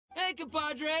right,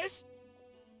 compadres!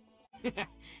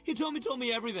 He told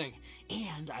me everything.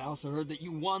 And I also heard that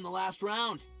you won the last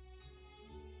round.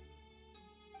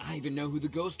 I even know who the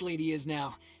ghost lady is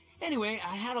now. Anyway,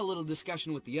 I had a little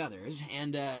discussion with the others,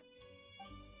 and, Hey,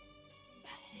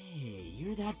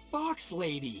 you're that fox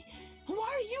lady. Why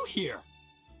are you here?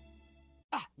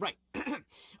 Ah, right.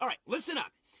 Alright, listen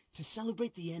up. To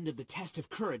celebrate the end of the Test of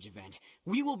Courage event,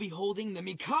 we will be holding the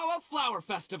Mikawa Flower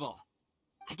Festival.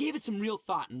 I gave it some real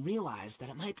thought and realized that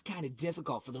it might be kind of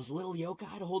difficult for those little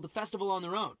yokai to hold the festival on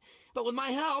their own. But with my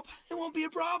help, it won't be a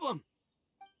problem.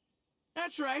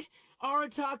 That's right.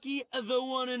 Arataki, the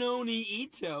one and only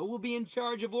Itto, will be in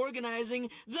charge of organizing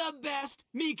the best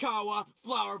Mikawa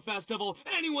Flower Festival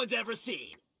anyone's ever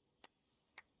seen.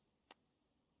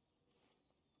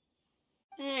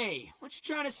 Hey, what you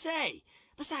trying to say?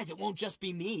 Besides, it won't just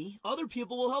be me. Other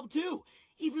people will help too.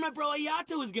 Even my bro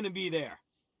Ayato is gonna be there.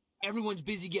 Everyone's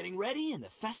busy getting ready, and the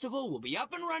festival will be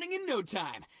up and running in no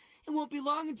time. It won't be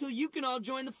long until you can all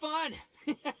join the fun.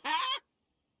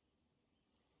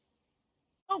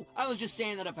 Oh, I was just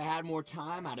saying that if I had more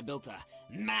time, I'd have built a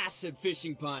massive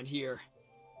fishing pond here.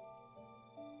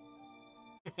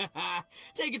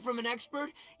 Take it from an expert,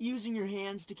 using your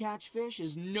hands to catch fish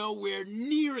is nowhere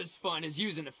near as fun as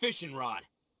using a fishing rod.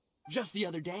 Just the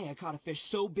other day, I caught a fish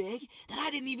so big that I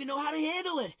didn't even know how to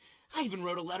handle it. I even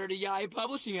wrote a letter to Yaya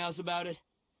Publishing House about it.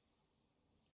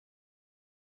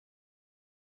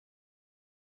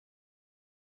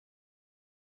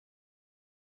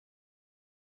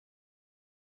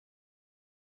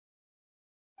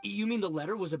 You mean the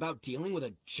letter was about dealing with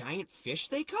a giant fish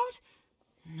they caught?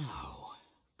 No.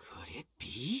 Could it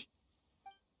be?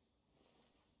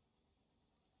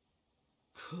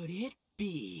 Could it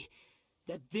be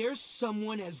that there's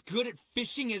someone as good at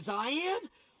fishing as I am?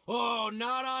 Oh,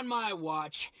 not on my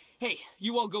watch. Hey,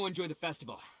 you all go enjoy the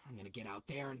festival. I'm gonna get out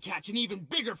there and catch an even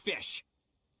bigger fish.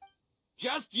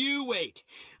 Just you wait.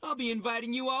 I'll be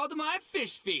inviting you all to my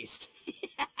fish feast.